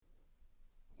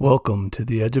Welcome to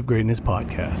the Edge of Greatness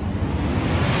podcast.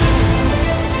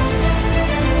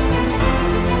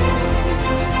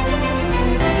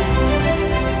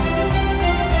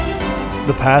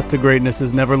 The path to greatness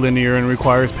is never linear and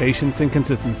requires patience and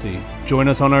consistency. Join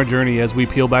us on our journey as we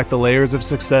peel back the layers of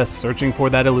success, searching for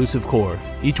that elusive core.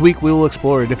 Each week we will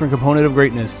explore a different component of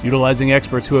greatness, utilizing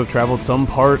experts who have traveled some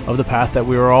part of the path that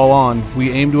we are all on.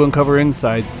 We aim to uncover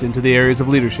insights into the areas of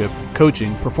leadership,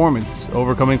 coaching, performance,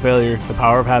 overcoming failure, the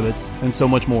power of habits, and so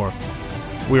much more.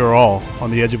 We are all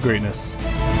on the edge of greatness.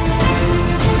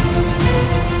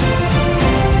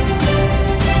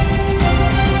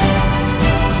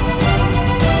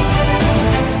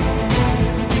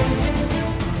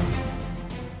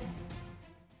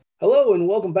 Hello and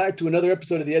welcome back to another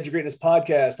episode of the Edge of Greatness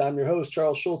podcast. I'm your host,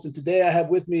 Charles Schultz, and today I have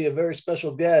with me a very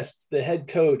special guest, the head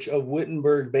coach of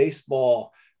Wittenberg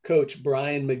Baseball, Coach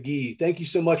Brian McGee. Thank you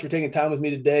so much for taking time with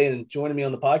me today and joining me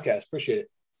on the podcast. Appreciate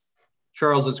it.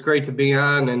 Charles, it's great to be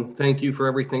on, and thank you for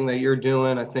everything that you're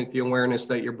doing. I think the awareness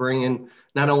that you're bringing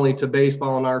not only to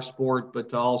baseball and our sport, but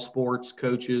to all sports,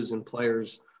 coaches, and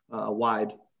players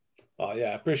wide. Oh, yeah,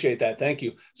 I appreciate that. Thank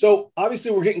you. So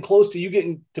obviously we're getting close to you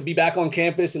getting to be back on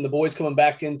campus and the boys coming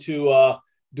back into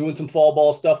doing some fall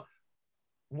ball stuff.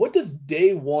 What does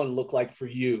day one look like for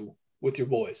you with your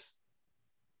boys?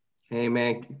 Hey,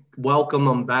 man, welcome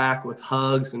them back with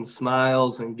hugs and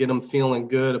smiles and get them feeling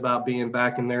good about being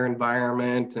back in their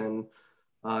environment and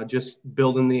just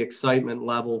building the excitement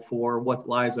level for what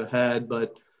lies ahead.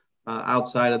 But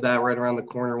outside of that, right around the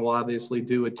corner, we'll obviously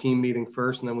do a team meeting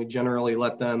first, and then we generally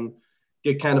let them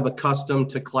get kind of accustomed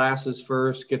to classes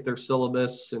first, get their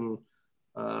syllabus and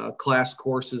class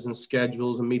courses and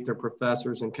schedules and meet their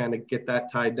professors and kind of get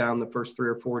that tied down the first 3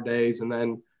 or 4 days. And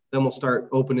then we'll start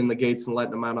opening the gates and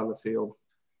letting them out on the field.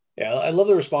 Yeah, I love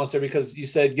the response there because you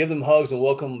said give them hugs and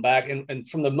welcome them back. And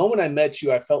from the moment I met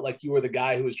you, I felt like you were the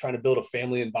guy who was trying to build a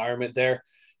family environment there.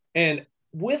 And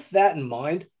with that in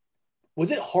mind, was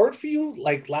it hard for you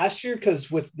like last year? Because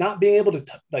with not being able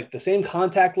to like the same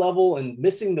contact level and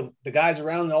missing the guys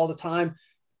around all the time,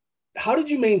 how did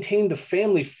you maintain the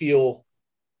family feel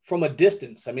from a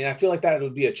distance? I mean, I feel like that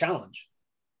would be a challenge.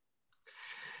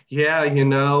 Yeah,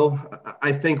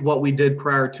 I think what we did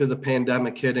prior to the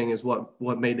pandemic hitting is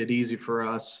what made it easy for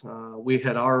us. We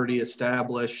had already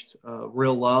established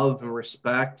real love and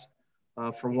respect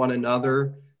for one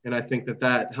another, and I think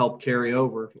that helped carry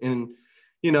over. And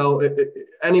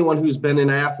anyone who's been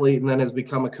an athlete and then has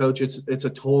become a coach, it's a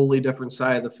totally different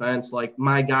side of the fence. Like,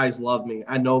 my guys love me.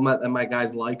 I know that my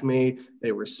guys like me.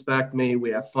 They respect me.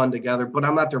 We have fun together, but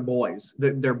I'm not their boys.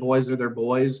 Their boys are their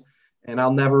boys. And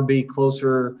I'll never be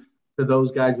closer to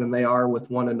those guys than they are with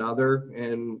one another.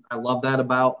 And I love that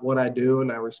about what I do,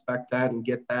 and I respect that and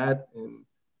get that. And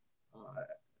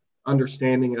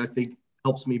understanding it, I think,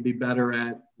 helps me be better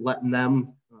at letting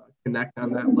them connect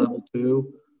on that level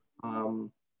too.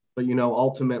 But,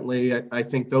 ultimately, I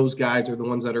think those guys are the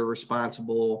ones that are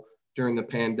responsible during the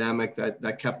pandemic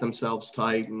that kept themselves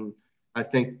tight. And I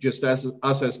think just as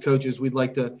us as coaches, we'd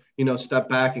like to, step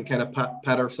back and kind of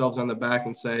pat ourselves on the back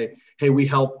and say, hey, we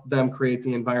helped them create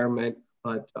the environment,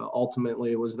 but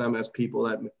ultimately it was them as people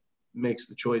that makes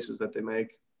the choices that they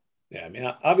make. Yeah, I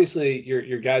mean, obviously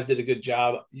your guys did a good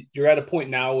job. You're at a point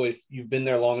now if you've been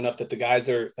there long enough that the guys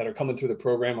that are coming through the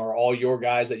program are all your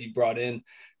guys that you brought in.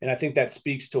 And I think that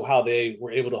speaks to how they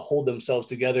were able to hold themselves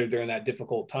together during that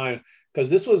difficult time. Because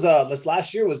this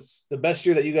last year was the best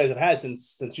year that you guys have had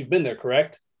since you've been there,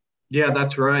 correct? Yeah,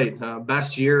 that's right.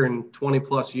 Best year in 20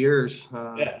 plus years,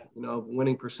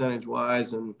 winning percentage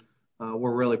wise. And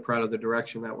we're really proud of the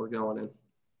direction that we're going in.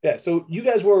 Yeah. So you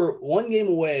guys were one game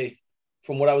away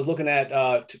from what I was looking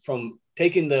at from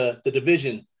taking the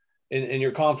division in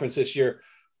your conference this year.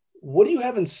 What do you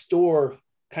have in store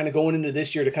kind of going into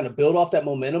this year to kind of build off that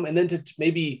momentum and then to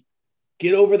maybe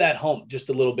get over that hump just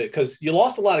a little bit? Because you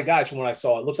lost a lot of guys from what I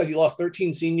saw. It looks like you lost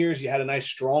 13 seniors. You had a nice,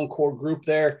 strong core group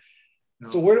there. No.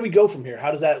 So where do we go from here?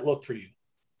 How does that look for you?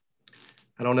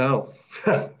 I don't know.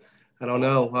 I don't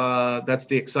know. That's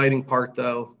the exciting part,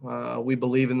 though. We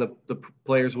believe in the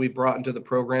players we brought into the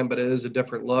program, but it is a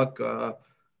different look.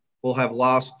 We'll have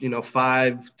lost,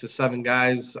 5 to 7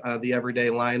 guys out of the everyday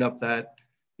lineup that,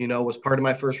 was part of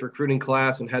my first recruiting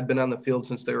class and had been on the field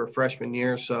since they were freshman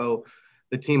year. So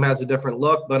the team has a different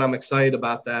look, but I'm excited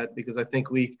about that because I think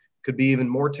we could be even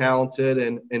more talented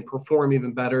and perform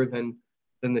even better than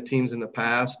the teams in the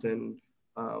past. And,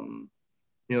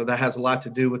 that has a lot to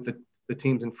do with the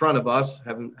teams in front of us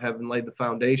haven't laid the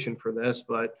foundation for this,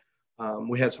 but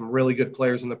we had some really good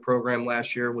players in the program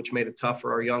last year, which made it tough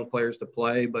for our young players to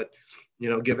play. But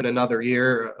given another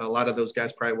year, a lot of those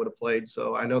guys probably would have played.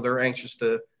 So I know they're anxious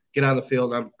to get on the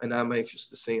field, and I'm anxious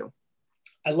to see them.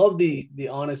 I love the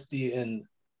honesty, and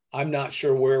I'm not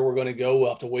sure where we're going to go. We'll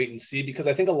have to wait and see, because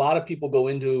I think a lot of people go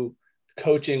into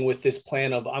coaching with this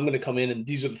plan of, I'm going to come in and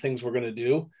these are the things we're going to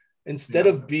do, instead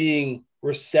of being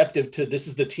receptive to, this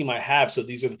is the team I have, so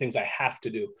these are the things I have to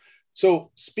do.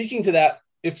 So speaking to that,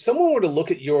 if someone were to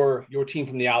look at your team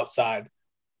from the outside,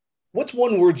 what's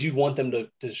one word you'd want them to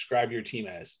describe your team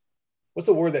as? What's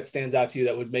a word that stands out to you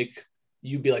that would make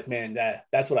you be like, man,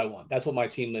 that's what I want. That's what my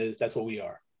team is. That's what we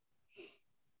are.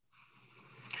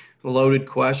 A loaded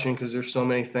question, because there's so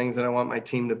many things that I want my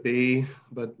team to be.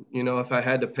 But, if I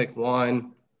had to pick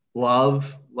one,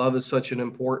 love. Love is such an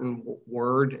important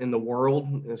word in the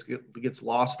world. It gets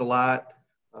lost a lot.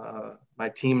 My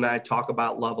team and I talk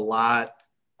about love a lot.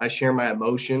 I share my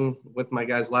emotion with my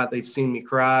guys a lot. They've seen me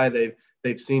cry.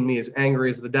 They've seen me as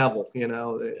angry as the devil.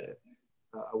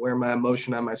 I wear my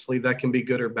emotion on my sleeve. That can be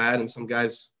good or bad. And some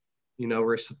guys,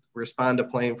 respond to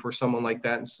playing for someone like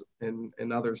that,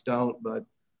 and others don't. But,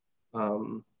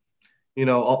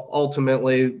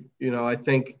 ultimately, I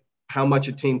think how much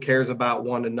a team cares about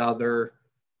one another.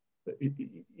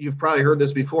 You've probably heard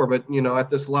this before, but, at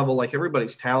this level, like,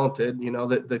 everybody's talented.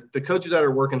 The coaches that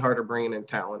are working hard are bringing in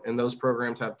talent, and those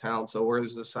programs have talent. So where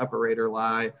does the separator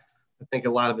lie? I think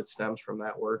a lot of it stems from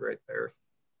that word right there.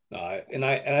 And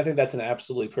I think that's an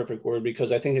absolutely perfect word,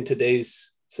 because I think in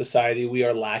today's society, we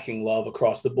are lacking love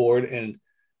across the board. And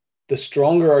the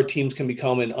stronger our teams can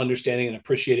become in understanding and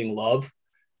appreciating love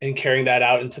and carrying that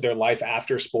out into their life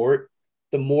after sport,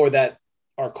 the more that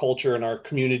our culture and our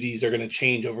communities are going to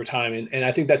change over time. And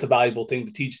I think that's a valuable thing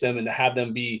to teach them, and to have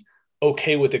them be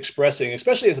okay with expressing,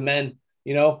 especially as men.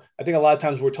 I think a lot of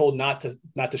times we're told not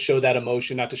to show that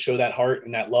emotion, not to show that heart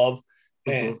and that love.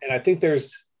 And I think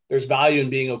there's value in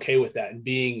being okay with that and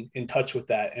being in touch with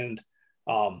that. And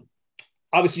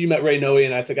obviously you met Ray Noe,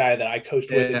 and that's a guy that I coached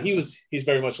with, and he's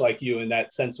very much like you in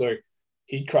that sense, where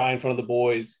he'd cry in front of the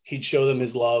boys, he'd show them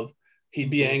his love, he'd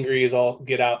be angry as all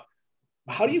get out.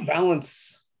 How do you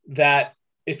balance that?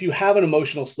 If you have an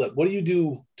emotional slip, what do you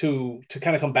do to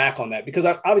kind of come back on that? Because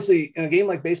obviously in a game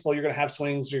like baseball, you're going to have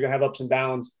swings, you're going to have ups and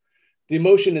downs. The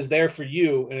emotion is there for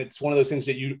you, and it's one of those things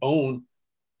that you own.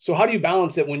 So how do you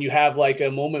balance it when you have like a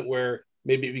moment where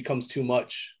maybe it becomes too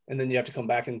much, and then you have to come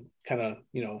back and kind of,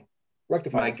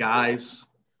 rectify it?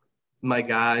 My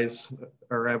guys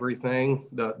are everything.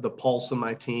 The pulse of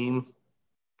my team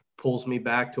pulls me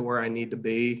back to where I need to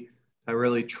be. I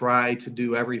really try to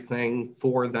do everything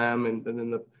for them. And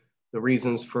then the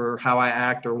reasons for how I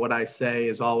act or what I say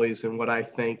is always, and what I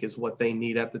think is what they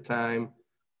need at the time.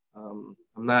 I'm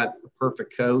not a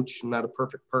perfect coach. I'm not a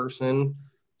perfect person.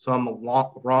 So I'm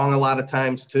wrong a lot of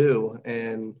times too.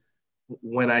 And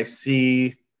when I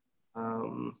see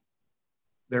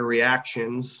their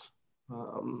reactions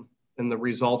and the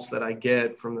results that I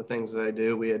get from the things that I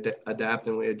do, we adapt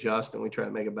and we adjust, and we try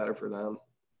to make it better for them.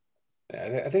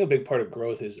 I think a big part of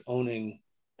growth is owning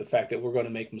the fact that we're going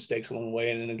to make mistakes along the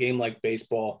way. And in a game like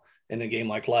baseball, in a game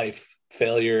like life,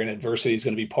 failure and adversity is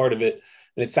going to be part of it.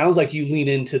 And it sounds like you lean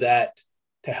into that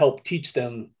to help teach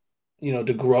them,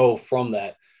 to grow from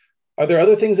that. Are there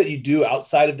other things that you do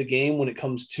outside of the game when it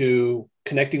comes to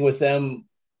connecting with them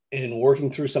and working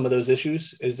through some of those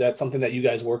issues? Is that something that you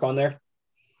guys work on there?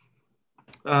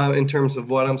 In terms of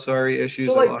what? I'm sorry, issues?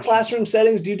 So like classroom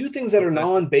settings, do you do things that are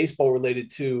non-baseball related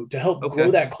to help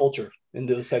grow that culture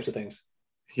into those types of things?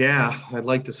 Yeah, I'd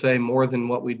like to say more than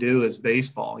what we do is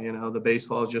baseball. The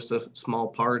baseball is just a small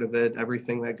part of it.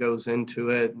 Everything that goes into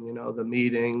it, the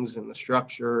meetings and the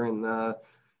structure and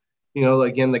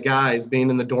again, the guys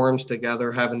being in the dorms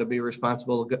together, having to be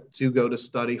responsible to go to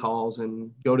study halls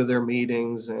and go to their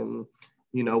meetings and,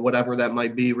 whatever that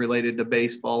might be related to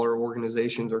baseball or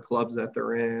organizations or clubs that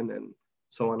they're in, and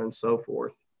so on and so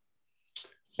forth.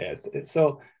 Yes.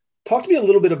 So talk to me a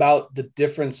little bit about the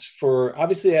difference for,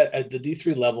 obviously at the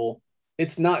D3 level,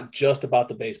 it's not just about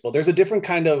the baseball. There's a different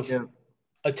kind of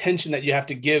attention that you have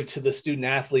to give to the student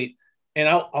athlete. And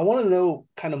I want to know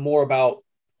kind of more about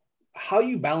how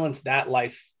you balance that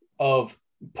life of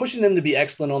pushing them to be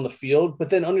excellent on the field, but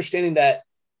then understanding that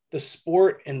the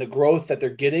sport and the growth that they're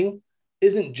getting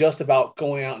isn't just about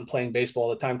going out and playing baseball all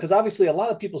the time. Because obviously a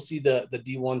lot of people see the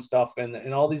D1 stuff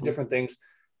and all these different things,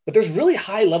 but there's really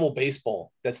high level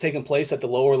baseball that's taking place at the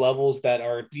lower levels that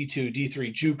are D2,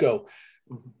 D3, JUCO.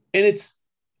 And it's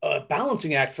a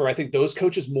balancing act for, I think, those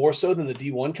coaches more so than the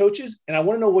D1 coaches. And I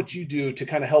want to know what you do to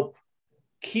kind of help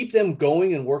keep them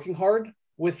going and working hard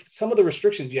with some of the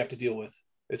restrictions you have to deal with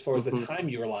as far as the time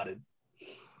you're allotted.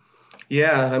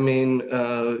 Yeah, I mean,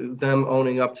 them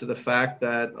owning up to the fact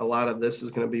that a lot of this is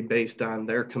going to be based on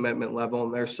their commitment level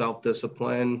and their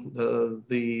self-discipline,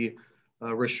 the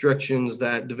restrictions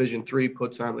that Division III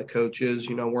puts on the coaches.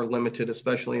 You know, we're limited,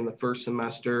 especially in the first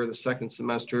semester. The second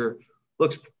semester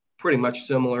looks pretty much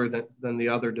similar than the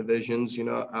other divisions, you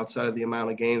know, outside of the amount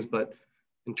of games, but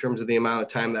in terms of the amount of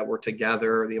time that we're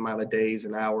together, the amount of days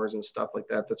and hours and stuff like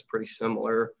that, that's pretty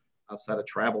similar outside of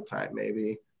travel time,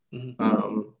 maybe.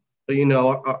 Mm-hmm. But you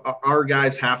know, our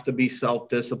guys have to be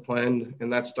self-disciplined,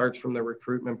 and that starts from the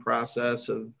recruitment process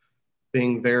of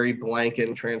being very blanket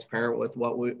and transparent with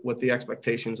what the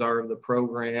expectations are of the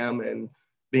program, and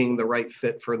being the right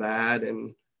fit for that,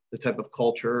 and the type of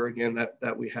culture again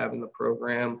that we have in the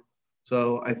program.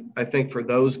 So I think for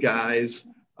those guys,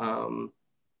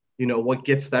 you know, what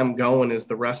gets them going is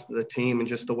the rest of the team and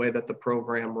just the way that the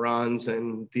program runs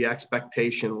and the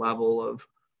expectation level of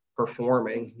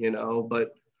performing, you know.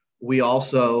 But we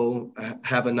also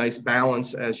have a nice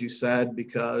balance, as you said,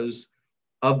 because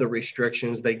of the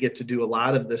restrictions. They get to do a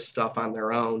lot of this stuff on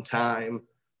their own time.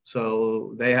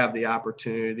 So they have the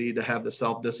opportunity to have the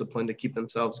self-discipline to keep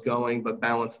themselves going, but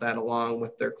balance that along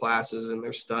with their classes and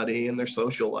their study and their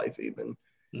social life even.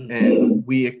 Mm-hmm. And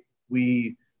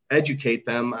we educate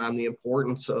them on the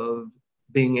importance of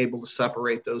being able to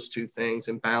separate those two things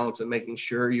and balance, and making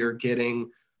sure you're getting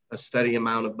a steady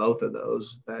amount of both of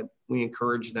those. That we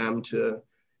encourage them to,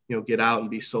 you know, get out and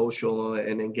be social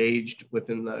and engaged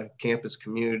within the campus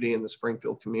community and the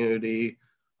Springfield community,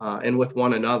 and with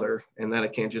one another, and that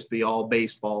it can't just be all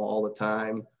baseball all the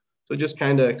time. So just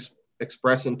kind of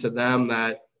expressing to them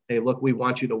that, hey, look, we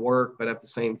want you to work, but at the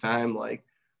same time, like,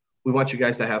 we want you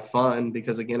guys to have fun,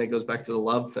 because again, it goes back to the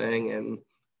love thing, and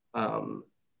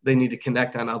they need to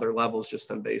connect on other levels just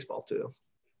than baseball too.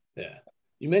 Yeah.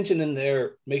 You mentioned in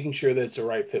there making sure that it's a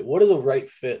right fit. What does a right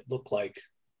fit look like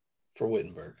for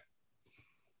Wittenberg?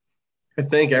 I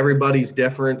think everybody's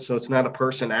different, so it's not a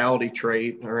personality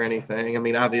trait or anything. I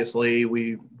mean, obviously,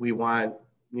 we want,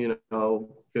 you know,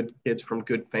 good kids from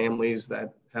good families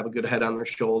that have a good head on their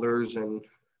shoulders, and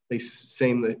they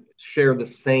share the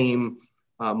same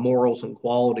morals and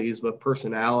qualities, but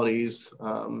personalities.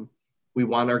 We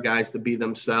want our guys to be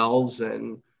themselves,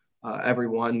 and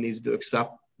everyone needs to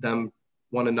accept them,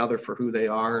 one another, for who they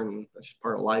are, and that's just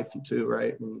part of life too,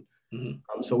 right? And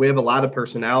so we have a lot of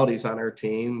personalities on our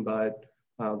team, but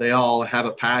they all have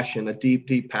a passion, a deep,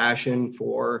 deep passion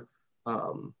for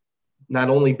not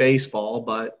only baseball,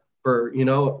 but for, you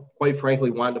know, quite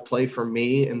frankly, wanting to play for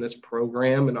me in this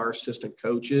program and our assistant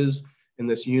coaches in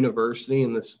this university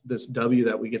and this W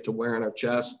that we get to wear on our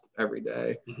chest every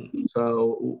day. Mm-hmm.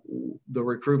 So the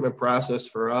recruitment process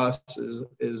for us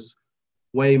is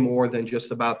way more than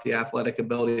just about the athletic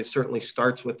ability. It certainly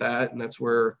starts with that, and that's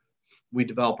where we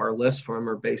develop our list from,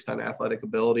 are based on athletic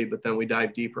ability, but then we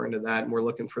dive deeper into that, and we're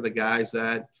looking for the guys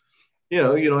that, you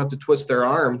know, you don't have to twist their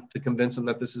arm to convince them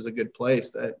that this is a good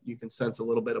place, that you can sense a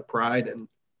little bit of pride, and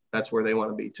that's where they want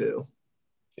to be too.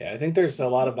 Yeah, I think there's a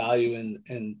lot of value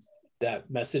in that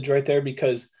message right there,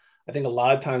 because I think a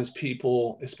lot of times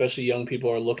people, especially young people,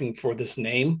 are looking for this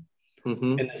name,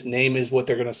 and this name is what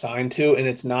they're going to sign to, and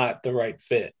it's not the right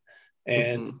fit.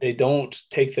 And they don't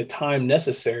take the time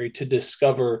necessary to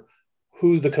discover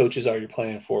who the coaches are you're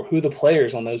playing for, who the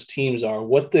players on those teams are,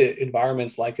 what the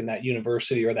environment's like in that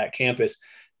university or that campus.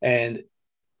 And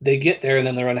they get there and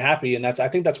then they're unhappy. And I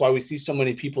think that's why we see so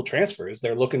many people transfer, is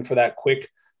they're looking for that quick,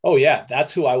 oh yeah,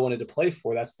 that's who I wanted to play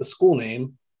for. That's the school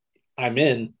name, I'm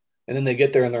in. And then they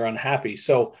get there and they're unhappy.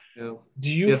 So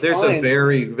do you there's a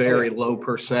very, very low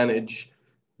percentage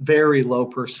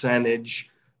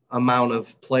amount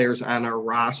of players on our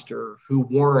roster who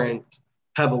weren't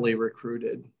heavily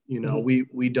recruited. You know,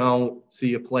 we don't see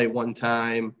you play one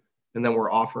time and then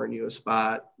we're offering you a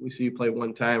spot. We see you play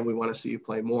one time, we want to see you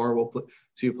play more. We'll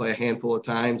see you play a handful of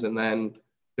times, and then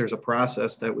there's a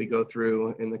process that we go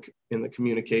through in the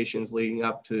communications leading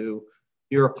up to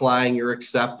your applying, your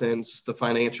acceptance, the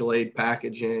financial aid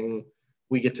packaging.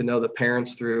 We get to know the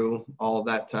parents through all of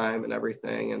that time and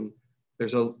everything. And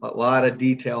there's a lot of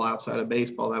detail outside of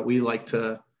baseball that we like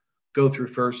to go through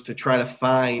first to try to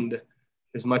find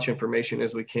as much information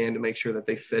as we can to make sure that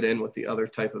they fit in with the other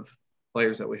type of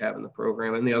players that we have in the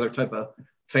program and the other type of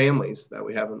families that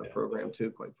we have in the program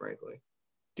too, quite frankly.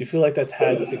 Do you feel like that's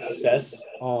had success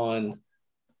on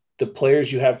the players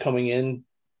you have coming in,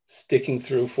 sticking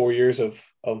through 4 years of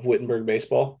Wittenberg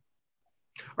baseball?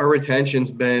 Our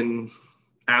retention's been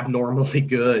abnormally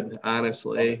good,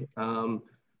 honestly.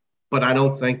 But I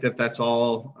don't think that that's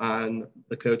all on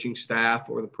the coaching staff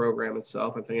or the program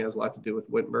itself. I think it has a lot to do with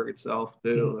Wittenberg itself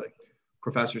too. Like,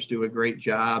 professors do a great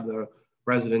job.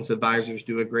 residence advisors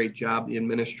do a great job. The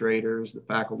administrators, the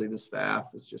faculty, the staff,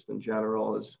 is just in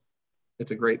general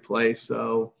it's a great place.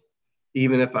 So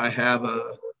even if I have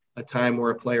a time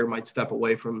where a player might step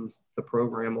away from the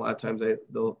program, a lot of times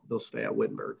they'll stay at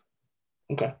Wittenberg.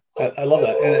 Okay. I love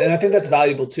that. And I think that's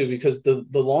valuable too, because the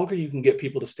longer you can get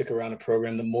people to stick around a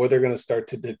program, the more they're going to start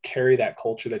to carry that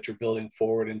culture that you're building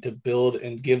forward and to build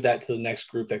and give that to the next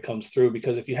group that comes through.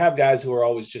 Because if you have guys who are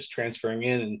always just transferring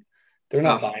in and they're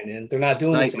not buying in, they're not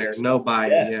doing Nightmare, the same no stuff.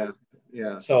 buy-in.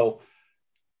 Yeah. So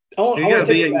I You want got to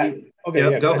to take it back. be, Okay.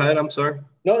 yep, Yeah. go Go ahead. ahead. I'm sorry.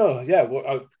 No. Yeah. Well,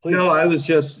 No, please. I was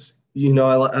just, I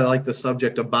like the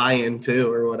subject of buy-in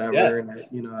too, or Yeah. whatever. And,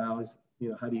 I always,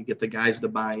 how do you get the guys to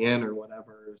buy in or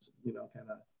whatever, kind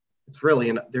of, it's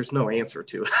really, there's no answer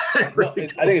to it. I No, really I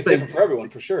think it's think different for everyone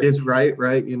for sure. is right,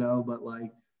 but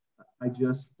like, I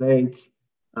just think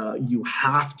you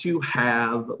have to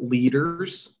have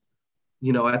leaders,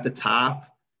 at the top.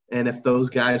 And if those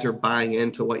guys are buying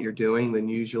into what you're doing, then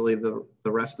usually the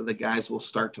rest of the guys will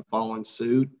start to fall in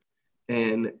suit.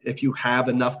 And if you have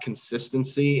enough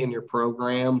consistency in your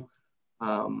program,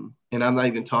 and I'm not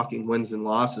even talking wins and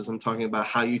losses, I'm talking about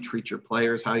how you treat your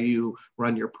players, how you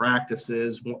run your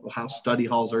practices, how study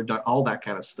halls are done, all that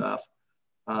kind of stuff.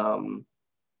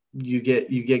 You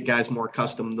get guys more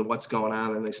accustomed to what's going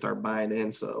on and they start buying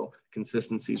in. So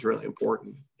consistency is really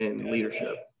important in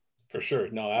leadership. For sure.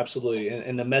 No, absolutely.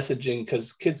 And the messaging,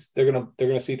 because kids, they're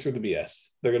gonna see through the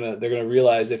BS. They're gonna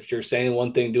realize if you're saying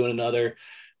one thing, doing another,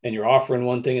 and you're offering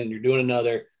one thing and you're doing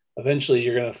another, eventually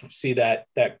you're gonna see that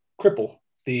cripple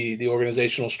the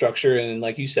organizational structure. And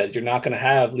like you said, you're not gonna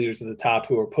have leaders at the top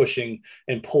who are pushing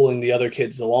and pulling the other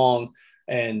kids along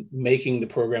and making the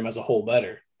program as a whole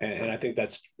better. And I think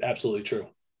that's absolutely true.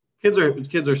 Kids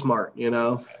are smart, and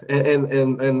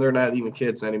they're not even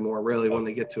kids anymore. Really, when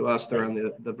they get to us, they're on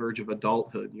the verge of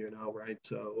adulthood, right?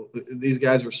 So these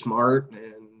guys are smart,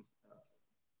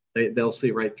 and they'll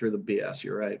see right through the BS.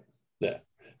 You're right. Yeah.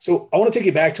 So I want to take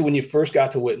you back to when you first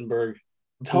got to Wittenberg.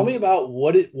 Tell me about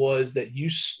what it was that you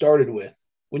started with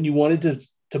when you wanted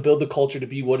to build the culture to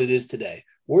be what it is today.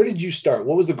 Where did you start?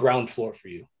 What was the ground floor for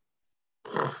you?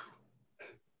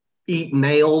 Eat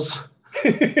nails.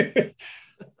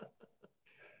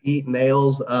 Eat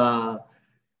nails. I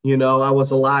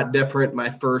was a lot different my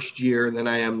first year than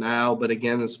I am now. But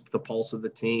again, it's the pulse of the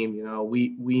team.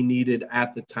 We needed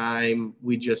at the time,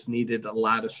 we just needed a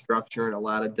lot of structure and a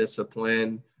lot of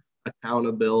discipline,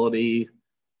 accountability.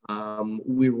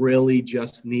 We really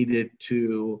just needed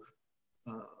to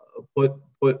put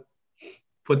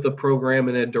the program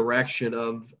in a direction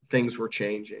of things were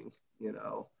changing.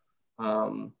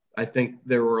 I think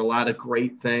there were a lot of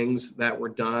great things that were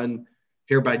done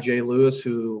here by Jay Lewis,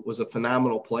 who was a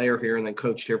phenomenal player here and then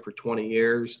coached here for 20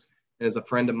 years and is a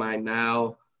friend of mine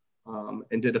now,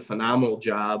 and did a phenomenal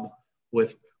job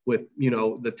with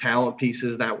the talent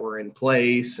pieces that were in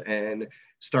place and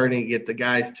starting to get the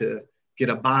guys to get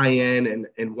a buy-in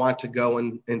and want to go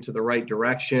into the right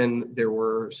direction. There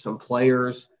were some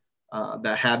players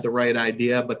that had the right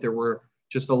idea, but there were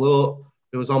just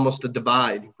it was almost a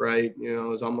divide, right? It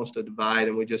was almost a divide,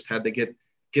 and we just had to get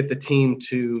the team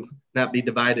to not be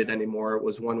divided anymore. It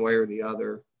was one way or the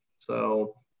other.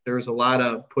 So there was a lot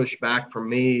of pushback from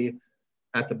me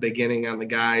at the beginning on the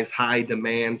guys, high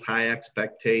demands, high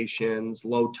expectations,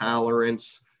 low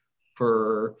tolerance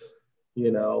for,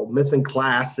 missing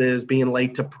classes, being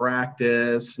late to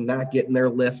practice, not getting their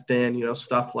lift in,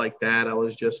 stuff like that. I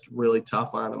was just really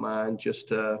tough on them on just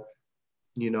to,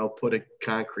 put a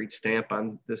concrete stamp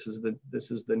on this is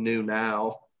the new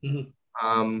now. Mm-hmm.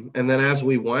 And then as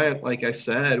we went, like I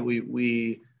said,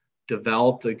 we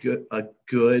developed a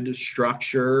good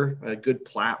structure, a good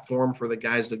platform for the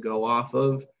guys to go off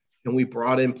of. And we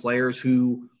brought in players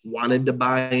who wanted to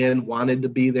buy in, wanted to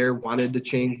be there, wanted to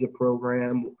change the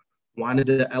program, wanted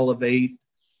to elevate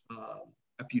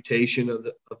reputation of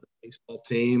the baseball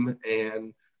team.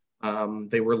 And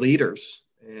they were leaders.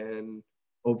 And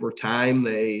over time,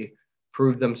 they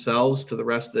proved themselves to the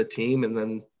rest of the team. And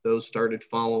then those started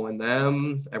following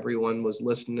them. Everyone was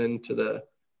listening to the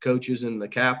coaches and the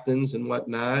captains and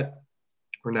whatnot,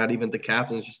 or not even the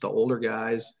captains, just the older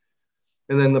guys.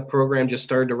 And then the program just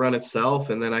started to run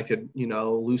itself. And then I could,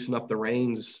 loosen up the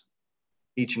reins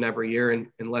each and every year and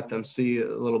let them see a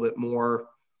little bit more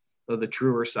of the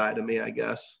truer side of me, I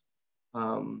guess.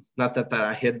 Not that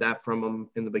I hid that from them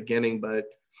in the beginning, but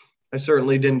I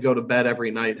certainly didn't go to bed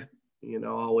every night,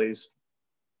 always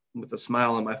with a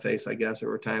smile on my face. I guess there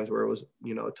were times where it was,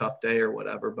 a tough day or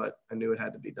whatever, but I knew it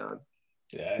had to be done.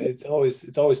 Yeah, it's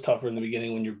always tougher in the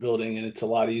beginning when you're building, and it's a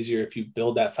lot easier if you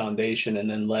build that foundation and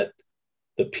then let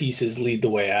the pieces lead the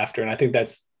way after. And I think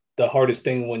that's the hardest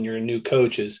thing when you're a new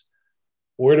coach is,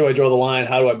 where do I draw the line?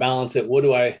 How do I balance it? What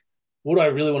do I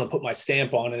really want to put my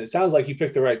stamp on? And it sounds like you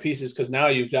picked the right pieces, because now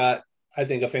you've got, I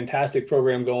think, a fantastic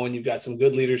program going. You've got some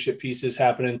good leadership pieces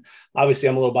happening. Obviously,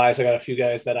 I'm a little biased. I got a few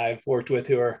guys that I've worked with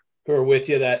who are with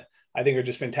you that I think are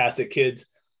just fantastic kids.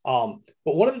 But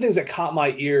one of the things that caught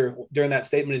my ear during that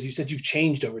statement is you said you've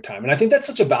changed over time. And I think that's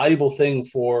such a valuable thing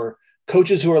for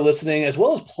coaches who are listening, as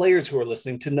well as players who are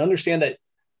listening, to understand that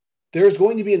there's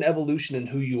going to be an evolution in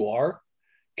who you are.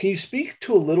 Can you speak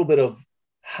to a little bit of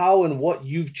how and what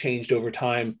you've changed over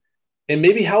time, and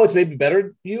maybe how it's maybe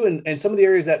bettered you, and some of the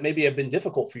areas that maybe have been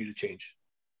difficult for you to change?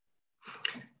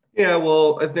 Yeah,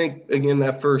 well, I think, again,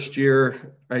 that first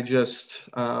year, I just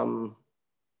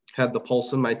had the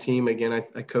pulse of my team. Again,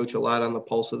 I coach a lot on the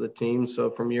pulse of the team. So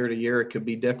from year to year, it could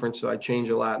be different. So I change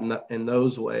a lot in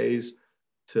those ways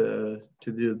to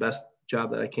do the best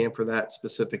job that I can for that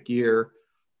specific year.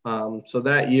 So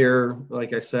that year,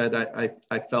 like I said,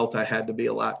 I felt I had to be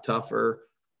a lot tougher.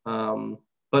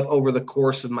 But over the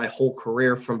course of my whole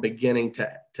career, from beginning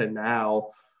to now,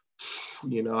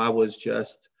 I was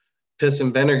just piss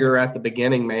and vinegar at the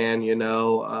beginning, man.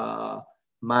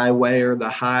 My way or the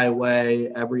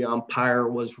highway. Every umpire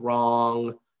was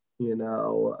wrong.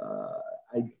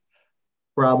 I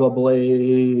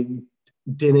probably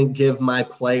didn't give my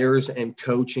players and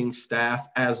coaching staff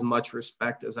as much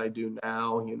respect as I do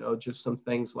now. Just some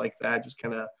things like that, just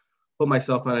kind of put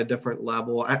myself on a different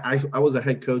level. I was a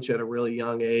head coach at a really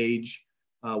young age,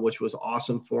 which was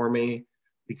awesome for me,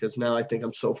 because now I think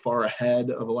I'm so far ahead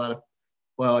of a lot of,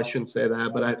 well, I shouldn't say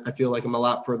that, but I feel like I'm a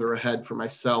lot further ahead for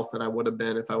myself than I would have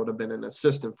been if I would have been an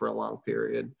assistant for a long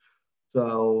period.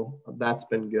 So that's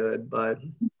been good. But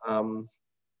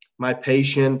my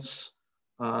patience,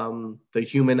 the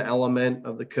human element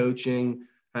of the coaching,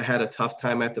 I had a tough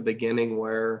time at the beginning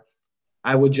where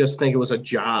I would just think it was a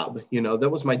job. That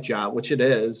was my job, which it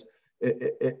is.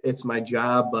 It's my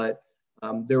job, but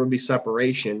there would be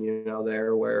separation,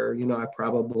 there where, I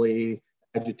probably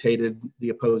agitated the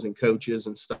opposing coaches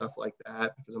and stuff like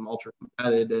that, because I'm ultra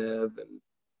competitive and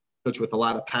coach with a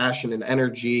lot of passion and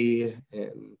energy,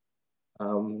 and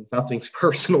nothing's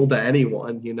personal to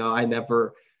anyone. I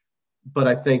never, but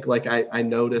I think, like, I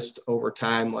noticed over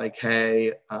time, like,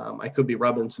 hey, I could be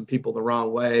rubbing some people the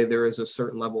wrong way. There is a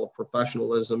certain level of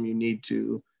professionalism. You need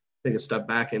to take a step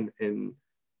back and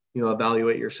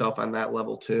evaluate yourself on that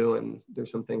level too. And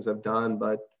there's some things I've done,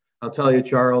 but I'll tell you,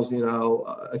 Charles,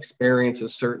 experience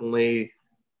is certainly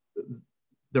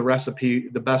the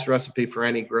best recipe for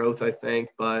any growth, I think.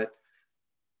 But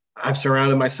I've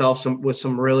surrounded myself with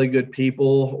some really good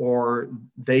people, or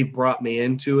they brought me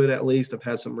into it. At least I've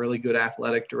had some really good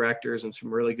athletic directors and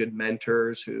some really good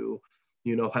mentors who,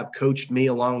 have coached me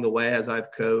along the way as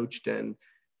I've coached, and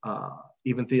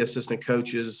even the assistant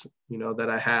coaches, that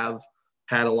I have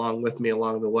had along with me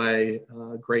along the way,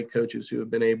 great coaches who have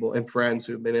been able, and friends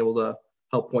who have been able to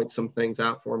help point some things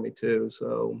out for me too.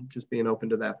 So just being open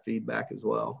to that feedback as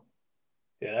well.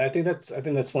 Yeah, I think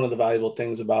that's one of the valuable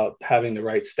things about having the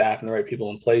right staff and the right people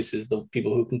in place, is the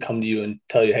people who can come to you and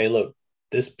tell you, hey, look,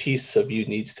 this piece of you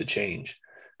needs to change.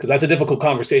 Because that's a difficult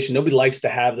conversation. Nobody likes to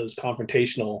have those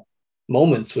confrontational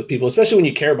moments with people, especially when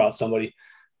you care about somebody.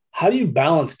 How do you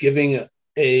balance giving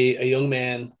a young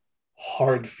man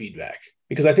hard feedback?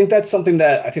 Because I think that's something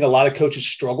that I think a lot of coaches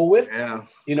struggle with. Yeah,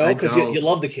 because you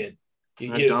love the kid. You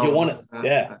want it.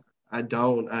 Yeah. I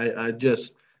don't. I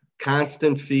just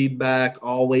constant feedback,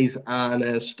 always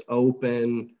honest,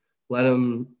 open. Let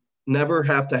them never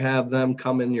have them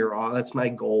come in your office. That's my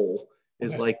goal,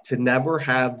 is like to never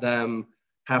have them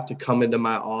have to come into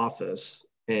my office,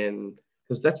 and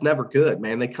because that's never good,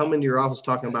 man. They come into your office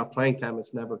talking about playing time.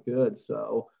 It's never good.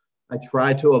 So I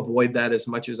try to avoid that as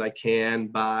much as I can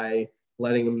by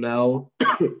letting them know,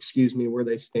 excuse me, where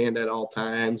they stand at all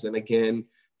times. And again,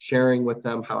 sharing with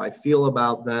them how I feel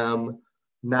about them,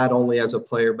 not only as a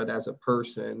player, but as a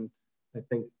person. I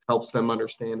think helps them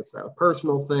understand it's not a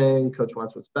personal thing. Coach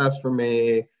wants what's best for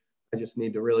me. I just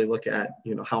need to really look at,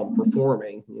 how I'm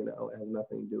performing, it has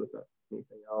nothing to do with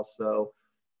anything else. So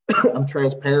I'm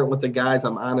transparent with the guys.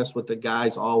 I'm honest with the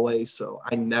guys always. So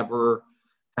I never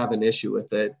have an issue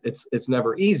with it. It's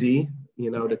never easy, to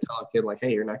tell a kid like,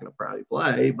 hey, you're not going to probably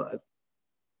play, but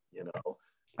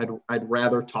I'd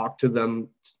rather talk to them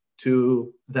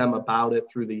about it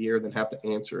through the year than have to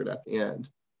answer it at the end.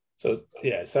 So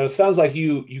it sounds like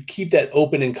you keep that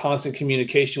open and constant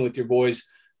communication with your boys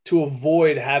to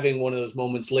avoid having one of those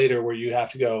moments later where you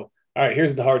have to go, all right,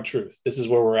 here's the hard truth. This is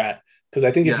where we're at. Because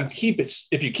I think if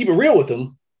you keep it real with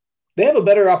them, they have a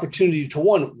better opportunity to,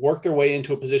 one, work their way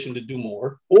into a position to do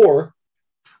more, or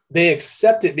they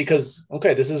accept it because,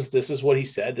 okay, this is what he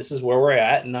said. This is where we're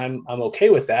at. And I'm okay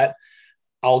with that.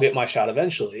 I'll get my shot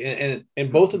eventually.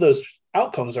 And both of those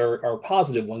outcomes are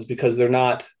positive ones because they're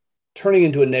not turning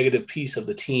into a negative piece of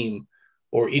the team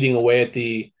or eating away at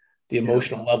the Yeah.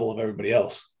 emotional level of everybody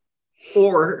else.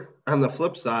 Or on the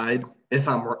flip side, if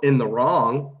I'm in the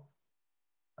wrong,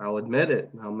 I'll admit it.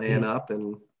 I'll man up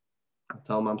and I'll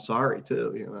tell them I'm sorry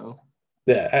too, you know?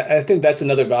 Yeah. I think that's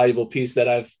another valuable piece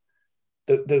that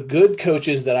the good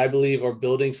coaches that I believe are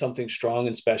building something strong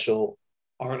and special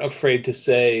aren't afraid to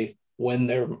say when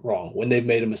they're wrong, when they've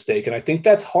made a mistake. And I think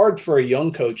that's hard for a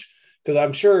young coach because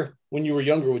I'm sure when you were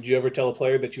younger, would you ever tell a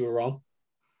player that you were wrong?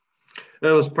 It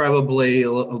was probably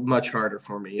much harder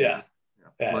for me. Yeah. Yeah.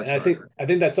 Yeah. Much And harder. I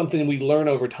think that's something we learn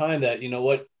over time that, you know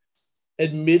what,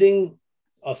 admitting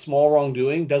a small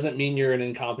wrongdoing doesn't mean you're an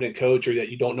incompetent coach or that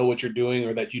you don't know what you're doing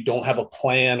or that you don't have a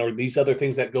plan or these other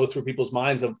things that go through people's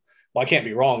minds of, well, I can't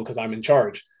be wrong because I'm in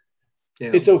charge.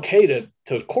 Yeah. It's okay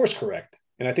to course correct.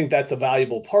 And I think that's a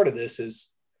valuable part of this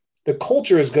is the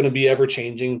culture is going to be ever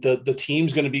changing. The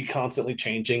team's going to be constantly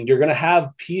changing. You're going to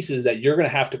have pieces that you're going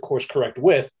to have to course correct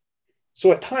with.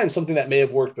 So at times, something that may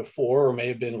have worked before or may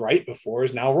have been right before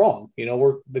is now wrong. You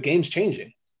know, the game's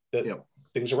changing. The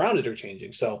things around it are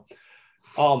changing. So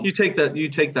you take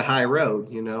the high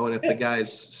road, you know, and if the yeah.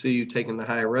 guys see you taking the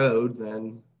high road,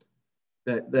 then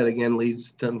that again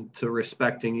leads them to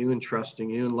respecting you and trusting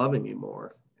you and loving you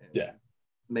more. And Yeah.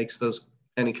 makes those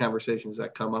any conversations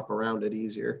that come up around it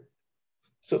easier.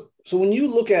 So when you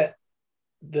look at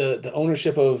the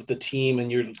ownership of the team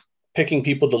and you're picking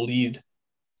people to lead,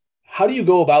 how do you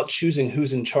go about choosing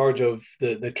who's in charge of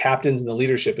the captains and the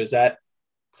leadership? Is that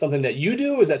something that you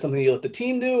do? Is that something you let the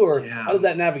team do? Or how does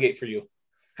that navigate for you?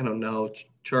 I don't know.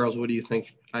 Charles, what do you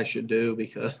think I should do?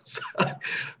 Because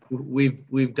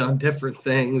we've done different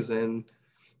things and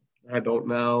I don't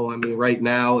know. I mean, right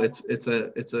now it's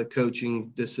a coaching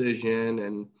decision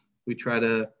and we try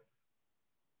to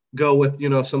go with, you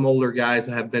know, some older guys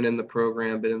that have been in the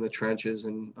program, been in the trenches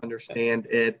and understand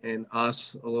it and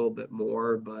us a little bit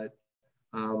more. But,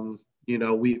 you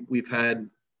know, we've had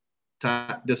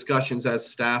discussions as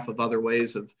staff of other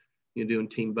ways of, you know, doing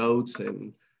team votes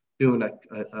and doing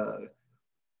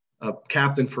a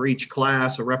captain for each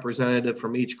class, a representative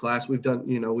from each class. We've done,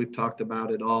 you know, we've talked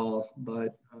about it all,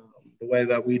 but the way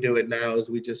that we do it now is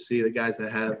we just see the guys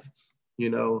that have, you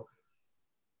know,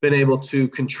 been able to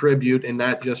contribute, and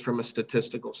not just from a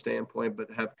statistical standpoint, but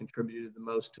have contributed the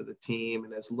most to the team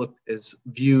and as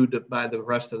viewed by the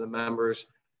rest of the members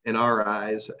in our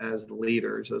eyes as the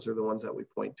leaders. Those are the ones that we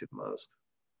point to the most.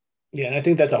 Yeah, and I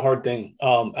think that's a hard thing.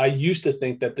 I used to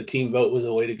think that the team vote was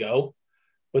the way to go,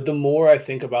 but the more I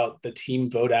think about the team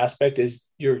vote aspect, is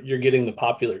you're getting the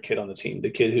popular kid on the team,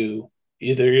 the kid who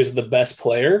either is the best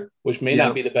player, which may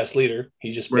not be the best leader.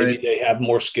 He just maybe they have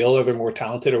more skill or they're more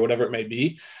talented or whatever it may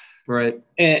be. Right.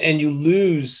 And you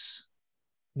lose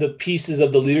the pieces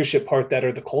of the leadership part that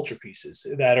are the culture pieces,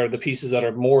 that are the pieces that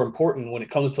are more important when it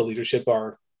comes to leadership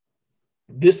are,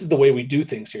 this is the way we do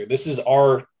things here. This is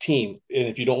our team. And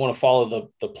if you don't want to follow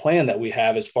the plan that we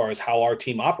have as far as how our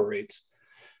team operates,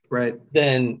 right,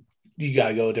 then you got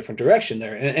to go a different direction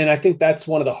there. And I think that's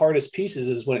one of the hardest pieces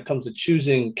is when it comes to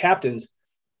choosing captains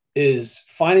is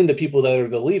finding the people that are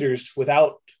the leaders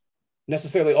without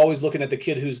necessarily always looking at the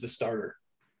kid who's the starter.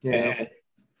 Yeah. And,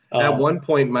 at one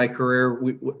point in my career,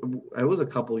 it was a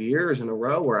couple of years in a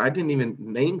row where I didn't even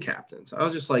name captains. I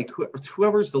was just like,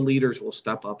 whoever's the leaders will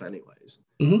step up anyways.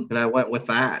 Mm-hmm. And I went with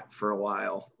that for a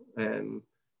while. And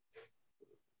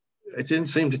it didn't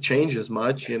seem to change as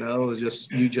much, you know. It was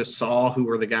just, you just saw who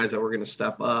were the guys that were going to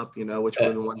step up, you know, which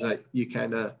were the ones that you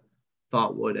kind of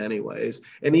thought would anyways.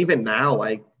 And even now,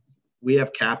 like, we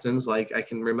have captains. Like, I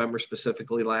can remember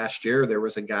specifically last year, there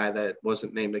was a guy that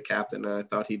wasn't named a captain, and I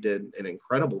thought he did an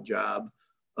incredible job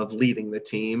of leading the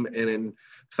team. And in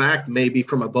fact, maybe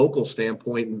from a vocal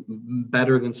standpoint,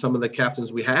 better than some of the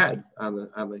captains we had on the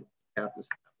captain's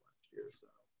staff last year. So,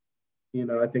 you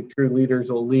know, I think true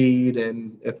leaders will lead,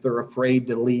 and if they're afraid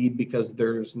to lead because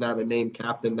there's not a named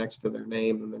captain next to their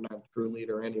name, then they're not a true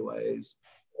leader anyways.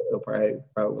 They'll probably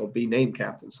will be named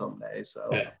captain someday. So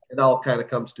it all kind of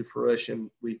comes to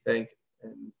fruition, we think.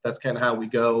 And that's kind of how we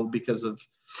go because of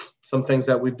some things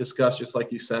that we've discussed, just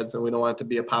like you said. So we don't want it to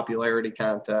be a popularity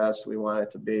contest. We want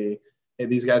it to be, hey,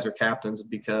 these guys are captains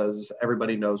because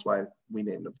everybody knows why we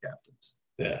named them captains.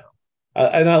 Yeah.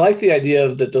 And I like the idea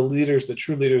of that the leaders, the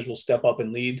true leaders will step up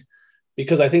and lead,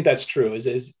 because I think that's true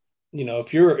is, you know,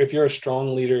 if you're a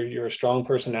strong leader, you're a strong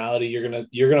personality, you're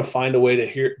going to find a way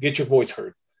to get your voice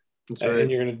heard. Right.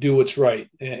 And you're going to do what's right.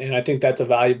 And I think that's a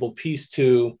valuable piece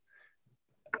to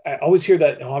I always hear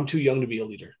that, oh, I'm too young to be a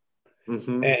leader.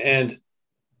 Mm-hmm. And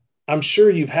I'm sure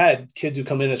you've had kids who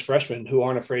come in as freshmen who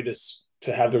aren't afraid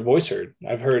to have their voice heard.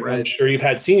 Right. I'm sure you've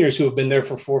had seniors who have been there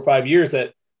for 4 or 5 years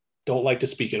that don't like to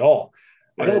speak at all.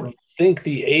 Right. I don't think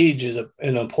the age is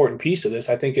an important piece of this.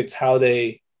 I think it's how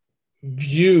they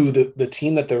view the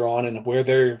team that they're on and where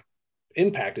their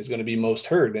impact is going to be most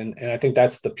heard. And I think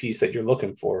that's the piece that you're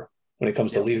looking for when it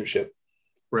comes to leadership.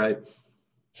 Right.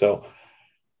 So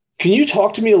can you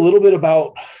talk to me a little bit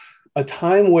about a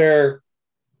time where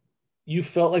you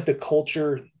felt like the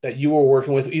culture that you were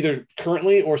working with, either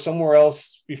currently or somewhere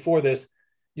else before this,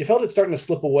 you felt it starting to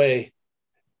slip away,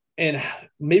 and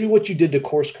maybe what you did to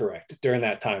course correct during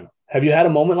that time? Have you had a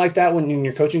moment like that when in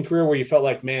your coaching career where you felt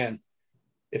like, man,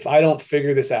 if I don't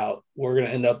figure this out, we're going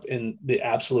to end up in the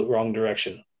absolute wrong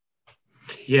direction?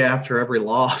 Yeah, after every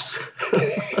loss.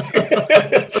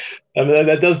 I mean,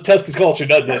 that does test the culture,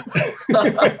 doesn't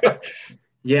it?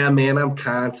 Yeah, man, I'm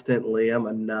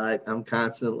a nut. I'm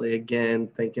constantly, again,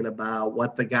 thinking about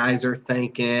what the guys are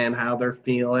thinking, how they're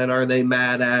feeling. Are they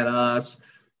mad at us?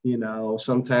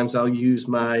 Sometimes I'll use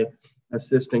my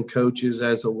assistant coaches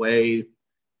as a way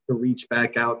to reach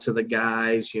back out to the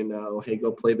guys, hey,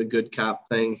 go play the good cop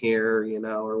thing here,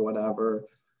 or whatever.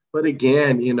 But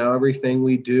again, everything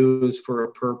we do is for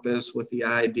a purpose with the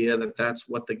idea that that's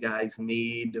what the guys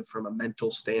need from a mental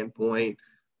standpoint.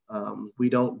 We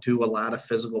don't do a lot of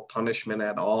physical punishment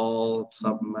at all.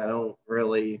 Something I don't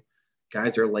really,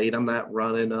 guys are late, I'm not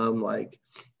running them. Like,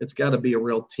 it's got to be a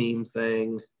real team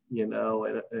thing,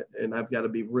 and I've got to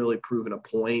be really proving a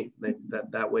point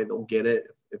that way they'll get it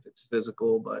if it's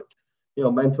physical. But,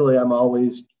 mentally, I'm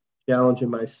always challenging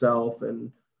myself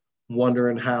and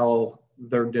wondering how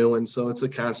they're doing. So it's a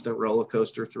constant roller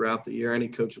coaster throughout the year. Any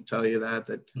coach will tell you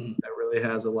that really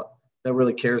has a lot, that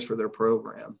really cares for their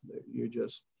program. You're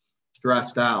just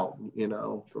stressed out,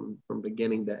 from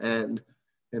beginning to end.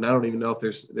 And I don't even know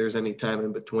if there's any time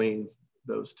in between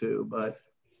those two. But,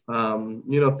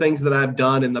 things that I've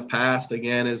done in the past,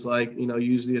 again, is like,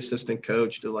 use the assistant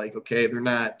coach to like, okay, they're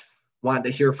not wanting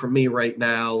to hear from me right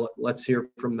now. Let's hear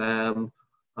from them.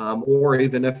 Or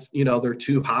even if, they're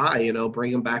too high,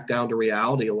 bring them back down to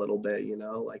reality a little bit,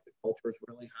 like the culture is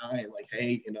really high and like,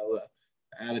 hey, the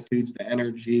attitudes, the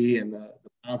energy and the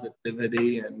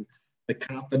positivity and the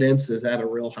confidence is at a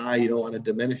real high. You don't want to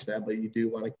diminish that, but you do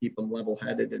want to keep them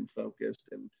level-headed and focused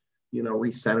and,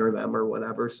 recenter them or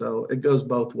whatever. So it goes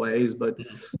both ways, but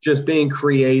just being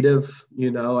creative,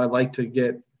 I like to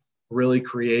get really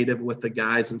creative with the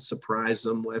guys and surprise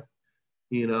them with,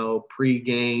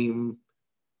 pre-game,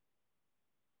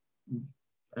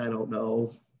 I don't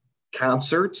know,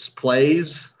 concerts,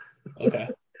 plays, okay,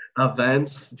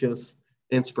 events, just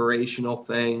inspirational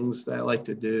things that I like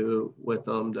to do with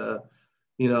them to,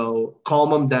 calm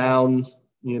them down,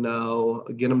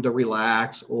 get them to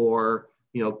relax or,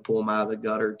 pull them out of the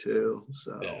gutter too.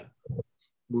 So yeah.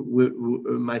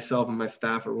 Myself and my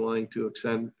staff are willing to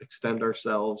extend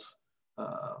ourselves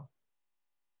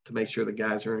to make sure the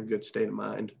guys are in a good state of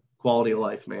mind. Quality of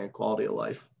life, man, quality of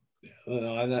life.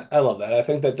 Yeah, I love that. I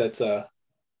think that's a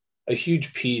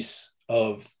huge piece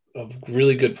of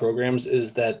really good programs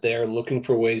is that they're looking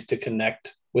for ways to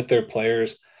connect with their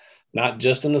players, not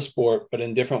just in the sport, but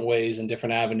in different ways and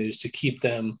different avenues to keep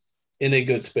them in a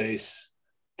good space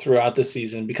throughout the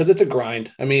season, because it's a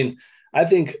grind. I mean, I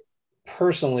think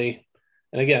personally,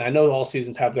 and again, I know all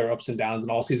seasons have their ups and downs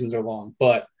and all seasons are long,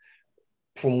 but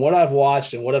from what I've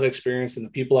watched and what I've experienced and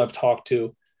the people I've talked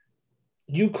to,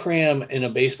 you cram in a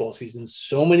baseball season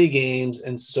so many games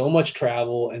and so much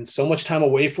travel and so much time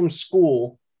away from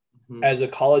school as a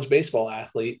college baseball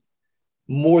athlete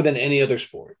more than any other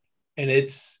sport. And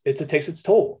it takes its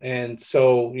toll. And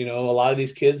so, a lot of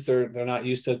these kids, they're not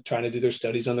used to trying to do their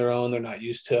studies on their own. They're not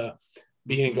used to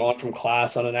being gone from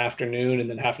class on an afternoon and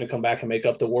then having to come back and make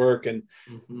up the work. And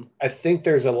I think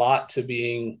there's a lot to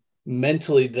being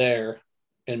mentally there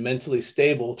and mentally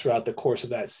stable throughout the course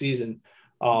of that season.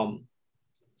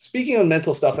 Speaking of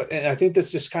mental stuff, and I think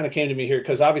this just kind of came to me here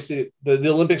because obviously the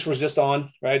Olympics was just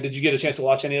on, right? Did you get a chance to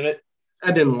watch any of it?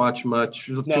 I didn't watch much.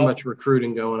 There's too much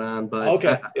recruiting going on, but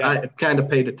okay, I kind of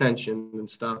paid attention and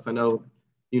stuff. I know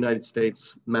the United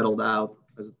States medaled out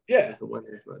as the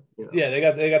winners, but yeah, they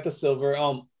got the silver.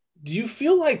 Do you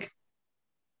feel like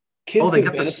kids? Oh, they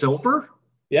got the silver?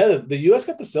 Yeah, the U.S.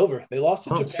 got the silver. They lost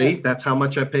to Japan. See, that's how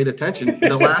much I paid attention.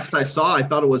 The last I saw, I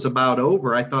thought it was about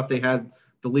over. I thought they had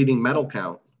the leading medal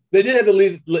count. They did have the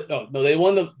lead. No, they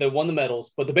won the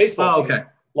medals, but the baseball team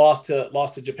lost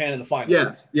to Japan in the final.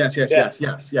 Yes.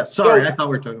 Sorry, I thought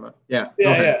we were talking about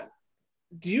yeah.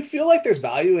 Do you feel like there's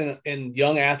value in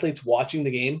young athletes watching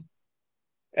the game?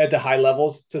 at the high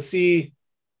levels to see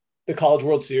the College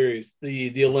World Series,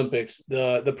 the Olympics,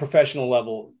 the professional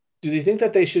level. Do you think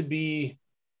that they should be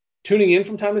tuning in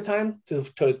from time to time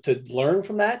to learn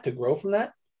from that, to grow from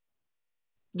that?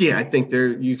 Yeah, I think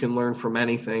you can learn from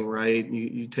anything, right?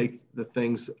 You take the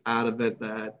things out of it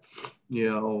that,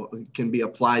 can be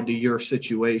applied to your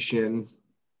situation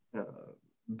uh,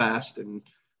 best.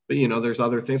 But there's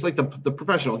other things like the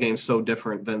professional game is so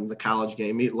different than the college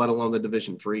game, let alone the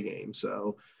Division III game.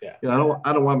 So, Yeah. I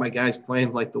don't want my guys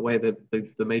playing like the way that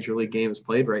the major league game is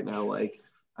played right now. Like,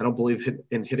 I don't believe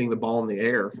in hitting the ball in the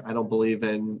air. I don't believe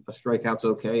in a strikeout's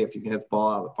okay if you can hit the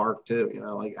ball out of the park too.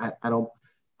 Like I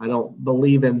don't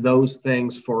believe in those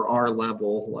things for our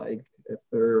level. Like, if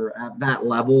they're at that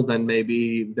level, then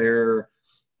maybe their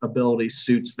ability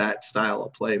suits that style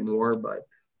of play more. But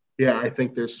yeah, I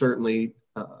think there's certainly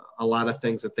a lot of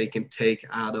things that they can take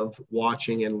out of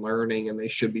watching and learning, and they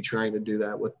should be trying to do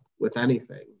that with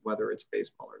anything, whether it's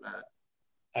baseball or not.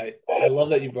 I love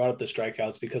that you brought up the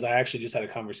strikeouts, because I actually just had a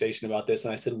conversation about this,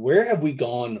 and I said, where have we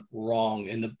gone wrong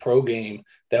in the pro game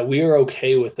that we are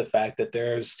okay with the fact that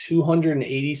there's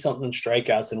 280 something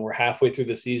strikeouts and we're halfway through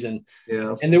the season?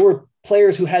 Yeah. And there were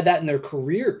players who had that in their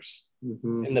careers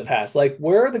Mm-hmm. in the past. Like,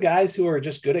 where are the guys who are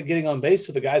just good at getting on base,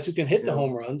 so the guys who can hit the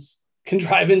home runs can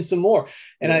drive in some more?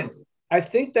 And I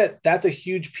think that that's a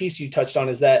huge piece you touched on,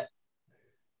 is that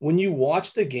when you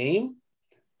watch the game,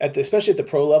 especially at the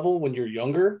pro level, when you're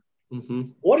younger, mm-hmm.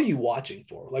 what are you watching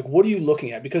for? Like, what are you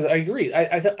looking at? Because I agree.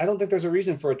 I don't think there's a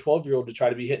reason for a 12-year-old to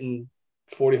try to be hitting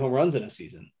 40 home runs in a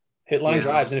season. Hit line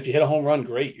drives. And if you hit a home run,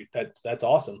 great. That's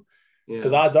awesome.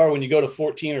 Because odds are when you go to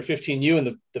 14 or 15U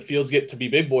and the fields get to be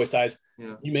big boy size,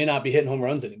 you may not be hitting home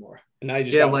runs anymore. And now you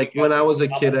just like when I was a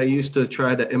kid, I used to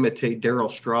try to imitate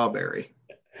Darryl Strawberry.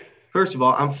 First of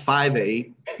all, I'm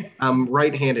 5'8". I'm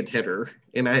right-handed hitter,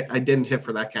 and I didn't hit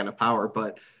for that kind of power,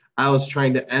 but I was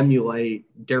trying to emulate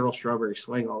Darryl Strawberry's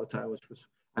swing all the time, which was,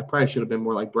 I probably should have been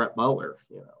more like Brett Butler,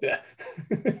 Yeah.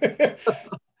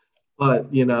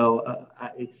 But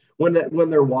when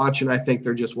they're watching, I think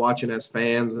they're just watching as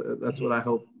fans. That's what I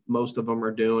hope most of them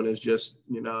are doing, is just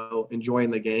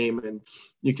enjoying the game, and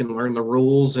you can learn the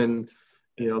rules and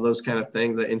those kind of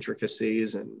things, the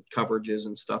intricacies and coverages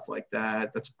and stuff like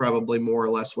that. That's probably more or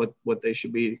less what they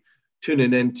should be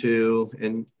tuning into,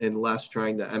 and less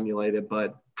trying to emulate it.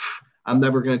 But I'm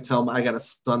never going to tell them. I got a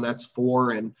son that's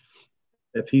 4, and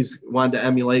if he's wanted to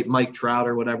emulate Mike Trout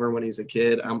or whatever when he's a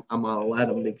kid, I'm going to let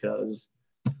him, because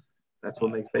that's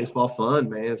what makes baseball fun,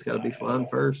 man. It's got to be fun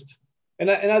first. And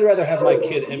I'd rather have my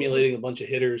kid emulating a bunch of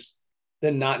hitters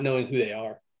than not knowing who they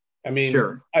are. I mean,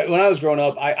 sure. When I was growing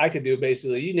up, I could do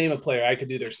basically, you name a player, I could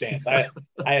do their stance. I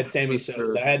had Sammy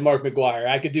Sosa, I had Mark McGuire,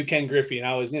 I could do Ken Griffey, and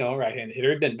I was, a right-handed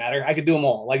hitter. It didn't matter. I could do them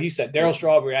all. Like you said, Darryl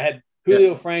Strawberry, I had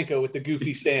Julio Franco with the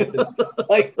goofy stance. And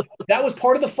like, that was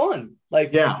part of the fun.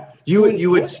 Like, you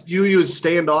would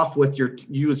stand off with your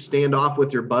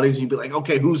buddies, and you'd be like,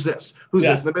 okay, who's this? Who's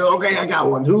this? And they'd be like, okay, I got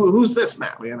one. Who's this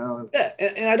now? Yeah.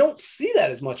 And I don't see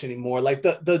that as much anymore. Like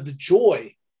the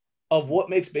joy of what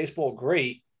makes baseball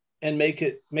great and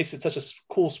makes it such a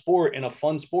cool sport and a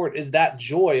fun sport is that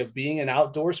joy of being an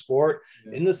outdoor sport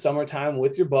in the summertime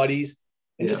with your buddies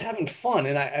and just having fun.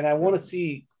 And I want to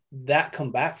see that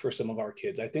come back for some of our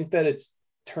kids. I think that it's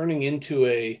turning into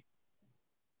a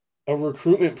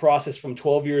recruitment process from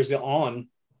 12 years on,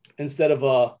 instead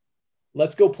of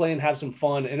let's go play and have some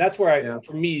fun. And that's where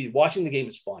for me, watching the game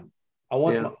is fun. I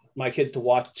want my kids to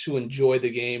watch, to enjoy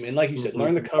the game. And like you said,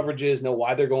 learn the coverages, know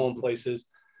why they're going places.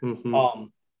 Mm-hmm.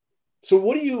 So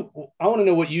I want to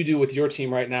know what you do with your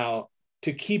team right now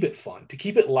to keep it fun, to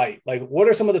keep it light. Like, what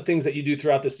are some of the things that you do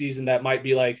throughout the season that might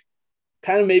be like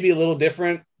kind of maybe a little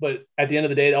different, but at the end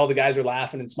of the day, all the guys are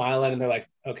laughing and smiling and they're like,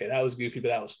 okay, that was goofy, but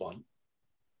that was fun.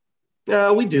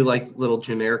 We do like little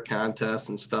generic contests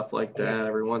and stuff like that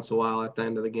every once in a while at the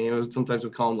end of the game. Sometimes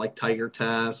we call them like tiger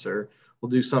tests, or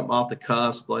we'll do something off the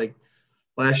cusp. Like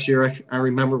last year, I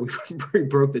remember we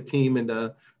broke the team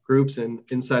into groups, and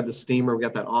inside the steamer, we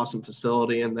got that awesome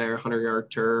facility in there,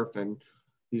 100-yard turf, and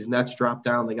these nets dropped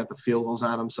down. They got the field goals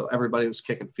on them, so everybody was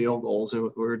kicking field goals, and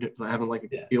we were having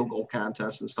like a field goal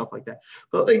contest and stuff like that.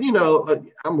 But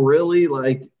I'm really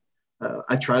like,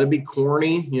 I try to be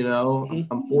corny.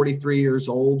 I'm 43 years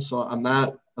old, so I'm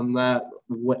not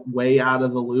way out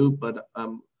of the loop, but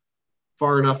I'm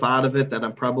far enough out of it that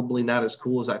I'm probably not as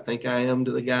cool as I think I am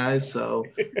to the guys. So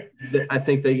I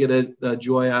think they get a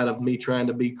joy out of me trying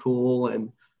to be cool.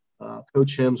 And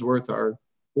Coach Hemsworth, our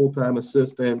full-time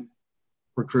assistant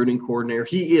recruiting coordinator,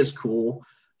 he is cool.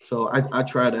 So I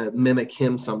try to mimic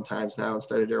him sometimes now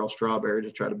instead of Darryl Strawberry,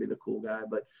 to try to be the cool guy.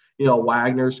 But,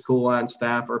 Wagner's cool on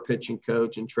staff, our pitching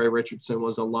coach, and Trey Richardson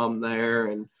was alum there.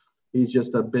 And he's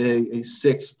just he's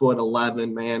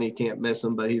 6'11", man. You can't miss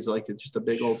him, but he's like just a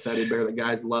big old teddy bear. The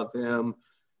guys love him.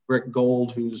 Rick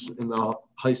Gold, who's in the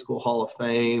high school Hall of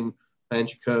Fame,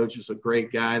 bench coach, is a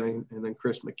great guy. And then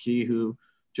Chris McGee, who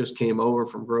just came over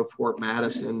from Grove Fort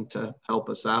Madison to help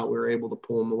us out. We were able to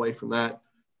pull him away from that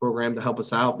program to help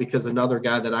us out, because another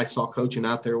guy that I saw coaching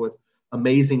out there with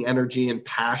amazing energy and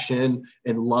passion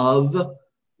and love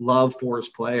for his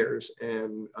players.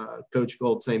 And Coach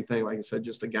Gold, same thing. Like I said,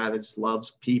 just a guy that just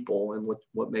loves people and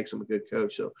what makes him a good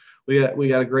coach. So we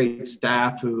got a great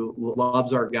staff who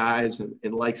loves our guys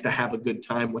and likes to have a good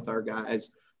time with our guys.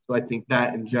 So I think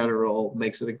that in general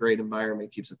makes it a great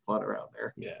environment, keeps it fun around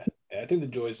there. Yeah, I think the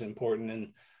joy is important.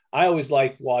 And I always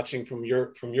like watching from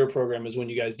your program is when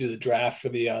you guys do the draft for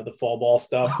the fall ball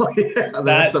stuff. Oh, yeah,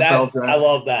 that's the draft. I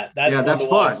love that. That's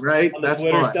fun, right? On the that's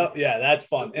Twitter fun. stuff. Yeah, that's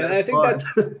fun. And I think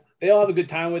they all have a good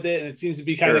time with it, and it seems to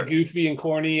be kind of goofy and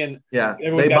corny. And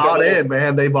they bought in,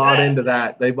 man. They bought into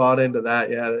that.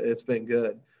 Yeah, it's been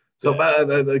good. So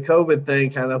the COVID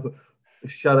thing kind of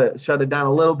shut it down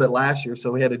a little bit last year,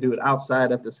 so we had to do it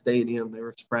outside at the stadium. They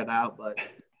were spread out, but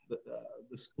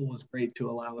the school was great to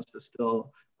allow us to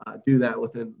still do that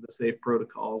within the safe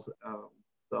protocols.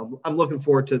 So I'm looking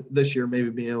forward to this year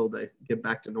maybe being able to get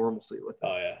back to normalcy with it.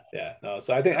 Oh yeah. No,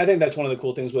 so I think that's one of the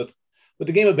cool things with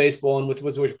the game of baseball and with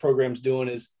what your program's doing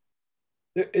is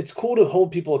it's cool to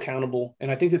hold people accountable.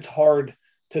 And I think it's hard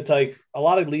to a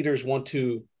lot of leaders want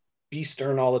to be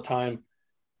stern all the time.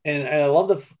 And I love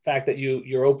the fact that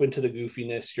you're open to the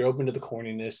goofiness, you're open to the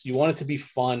corniness. You want it to be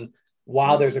fun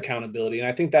while there's accountability. And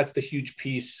I think that's the huge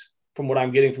piece from what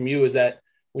I'm getting from you is that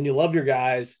when you love your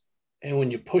guys and when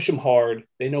you push them hard,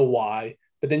 they know why,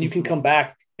 but then you can come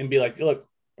back and be like, look,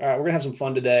 all right, we're gonna have some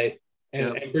fun today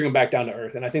and bring them back down to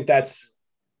earth. And I think that's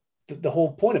the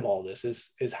whole point of all this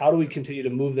is how do we continue to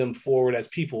move them forward as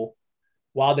people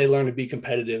while they learn to be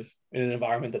competitive in an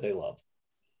environment that they love.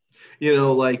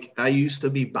 Like I used to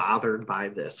be bothered by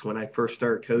this when I first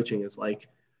started coaching. It's like,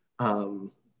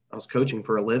 I was coaching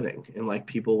for a living, and like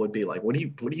people would be like, what do you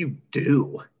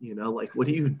do? Like, what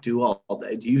do you do all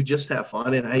day? Do you just have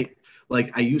fun? And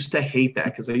I used to hate that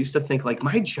because I used to think like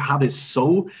my job is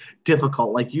so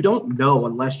difficult. Like you don't know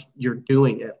unless you're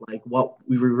doing it, like what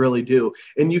we really do.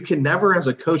 And you can never as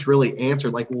a coach really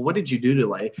answer like, well, what did you do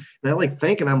today? And I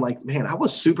think, and I'm like, man, I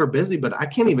was super busy, but I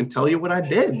can't even tell you what I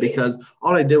did because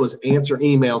all I did was answer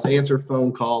emails, answer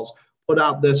phone calls, put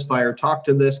out this fire, talk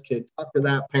to this kid, talk to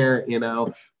that parent,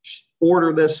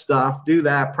 order this stuff, do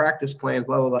that, practice plans,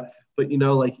 blah, blah, blah. But,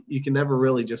 like you can never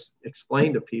really just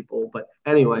explain to people. But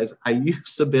anyways, I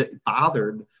used to be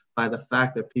bothered by the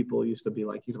fact that people used to be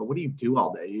like, what do you do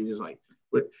all day? You just like,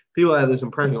 people have this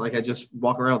impression like I just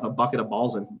walk around with a bucket of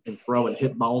balls and throw and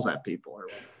hit balls at people. Or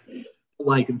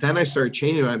like, then I started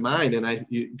changing my mind.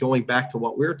 And going back to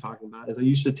what we were talking about is I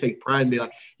used to take pride and be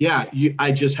like,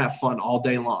 I just have fun all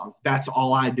day long. That's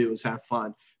all I do is have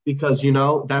fun. Because,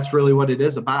 that's really what it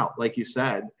is about, like you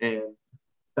said. And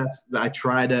I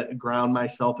try to ground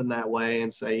myself in that way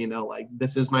and say, like,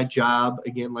 this is my job.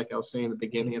 Again, like I was saying at the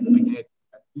beginning, I'm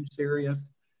too serious.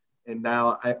 And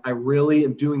now I really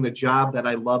am doing the job that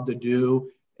I love to do,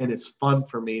 and it's fun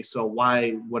for me. So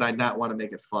why would I not want to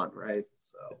make it fun, right?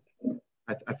 So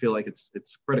I feel like it's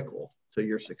critical to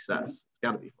your success. It's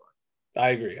got to be fun. I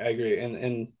agree.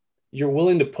 And you're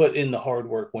willing to put in the hard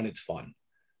work when it's fun.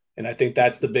 And I think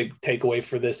that's the big takeaway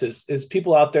for this is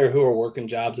people out there who are working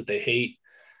jobs that they hate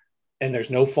and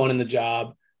there's no fun in the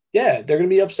job. Yeah, they're going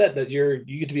to be upset that you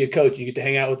get to be a coach. You get to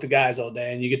hang out with the guys all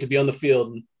day and you get to be on the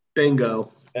field.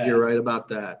 Bingo. You're right about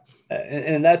that.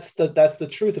 And that's the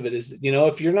truth of it is,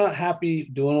 if you're not happy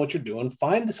doing what you're doing,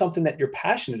 find something that you're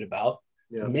passionate about,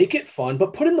 make it fun,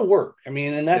 but put in the work. I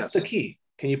mean, and that's the key.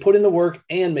 Can you put in the work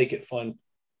and make it fun?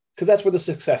 Because that's where the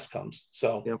success comes.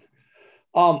 So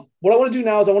what I want to do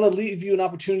now is I want to leave you an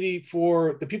opportunity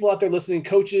for the people out there listening,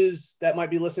 coaches that might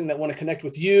be listening that want to connect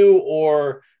with you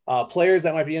or players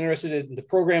that might be interested in the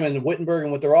program in Wittenberg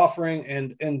and what they're offering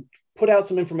and put out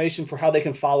some information for how they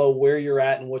can follow where you're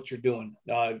at and what you're doing.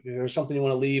 If there's something you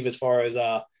want to leave as far as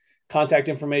contact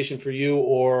information for you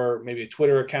or maybe a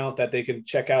Twitter account that they can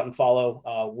check out and follow,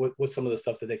 what's some of the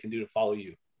stuff that they can do to follow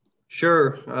you?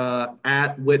 Sure.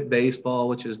 At Witt Baseball,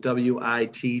 which is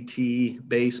WITT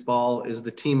Baseball, is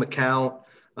the team account.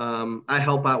 I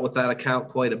help out with that account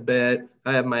quite a bit.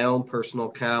 I have my own personal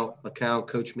account,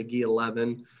 Coach McGee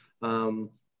 11.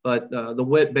 But the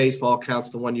Witt Baseball account's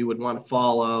the one you would want to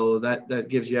follow. That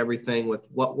gives you everything with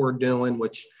what we're doing,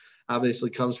 which obviously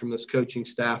comes from this coaching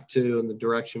staff too, and the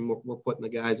direction we're putting the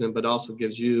guys in, but also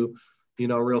gives you,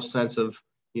 a real sense of,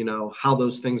 how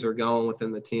those things are going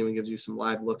within the team, and gives you some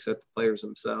live looks at the players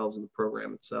themselves and the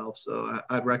program itself. So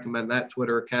I'd recommend that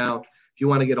Twitter account. If you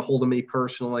want to get a hold of me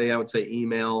personally, I would say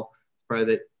email,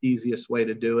 probably the easiest way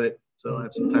to do it. So I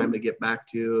have some time to get back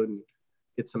to you and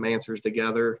get some answers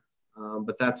together.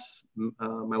 But that's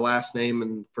my last name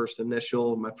and first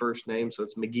initial, my first name. So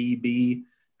it's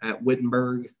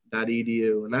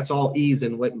McGee@Wittenberg.edu. And that's all E's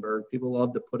in Wittenberg. People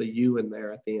love to put a U in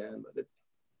there at the end, but it's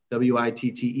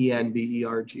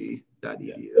WITTENBERG.edu.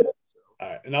 Yeah. All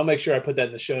right. And I'll make sure I put that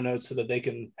in the show notes so that they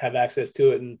can have access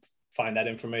to it and find that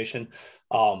information.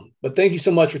 But thank you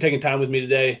so much for taking time with me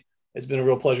today. It's been a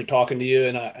real pleasure talking to you.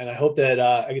 And I hope that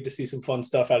I get to see some fun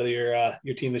stuff out of your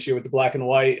team this year with the black and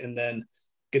white, and then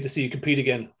get to see you compete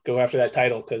again, go after that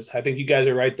title, because I think you guys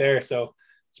are right there. So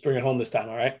let's bring it home this time.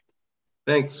 All right.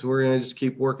 Thanks. We're going to just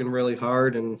keep working really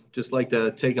hard, and just like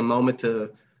to take a moment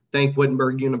to thank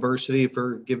Wittenberg University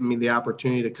for giving me the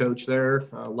opportunity to coach there.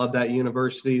 Love that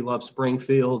university, love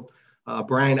Springfield.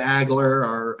 Brian Agler,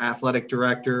 our athletic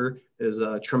director, is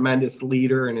a tremendous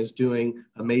leader and is doing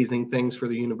amazing things for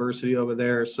the university over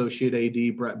there. Associate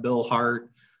AD Brett Billhart,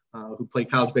 who played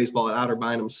college baseball at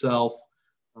Otterbein himself.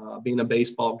 Being a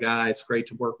baseball guy, it's great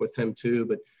to work with him too,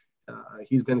 but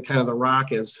he's been kind of the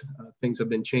rock as things have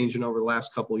been changing over the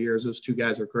last couple of years. Those two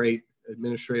guys are great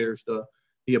administrators to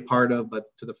be a part of, but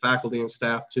to the faculty and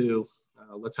staff too.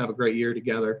 Let's have a great year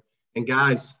together. And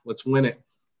guys, let's win it.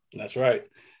 That's right.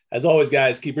 As always,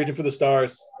 guys, keep reaching for the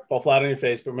stars, fall flat on your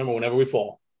face, but remember, whenever we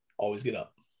fall, always get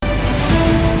up.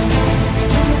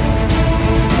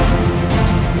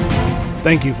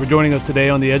 Thank you for joining us today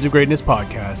on the Edge of Greatness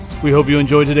podcast. We hope you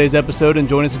enjoyed today's episode, and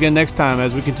join us again next time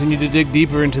as we continue to dig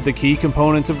deeper into the key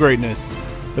components of greatness.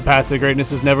 The path to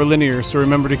greatness is never linear, so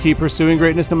remember to keep pursuing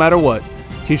greatness no matter what.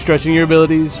 Keep stretching your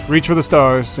abilities, reach for the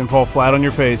stars, and fall flat on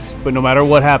your face. But no matter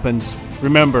what happens,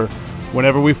 remember,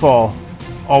 whenever we fall,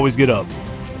 always get up.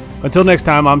 Until next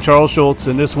time, I'm Charles Schultz,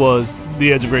 and this was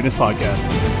the Edge of Greatness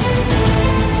podcast.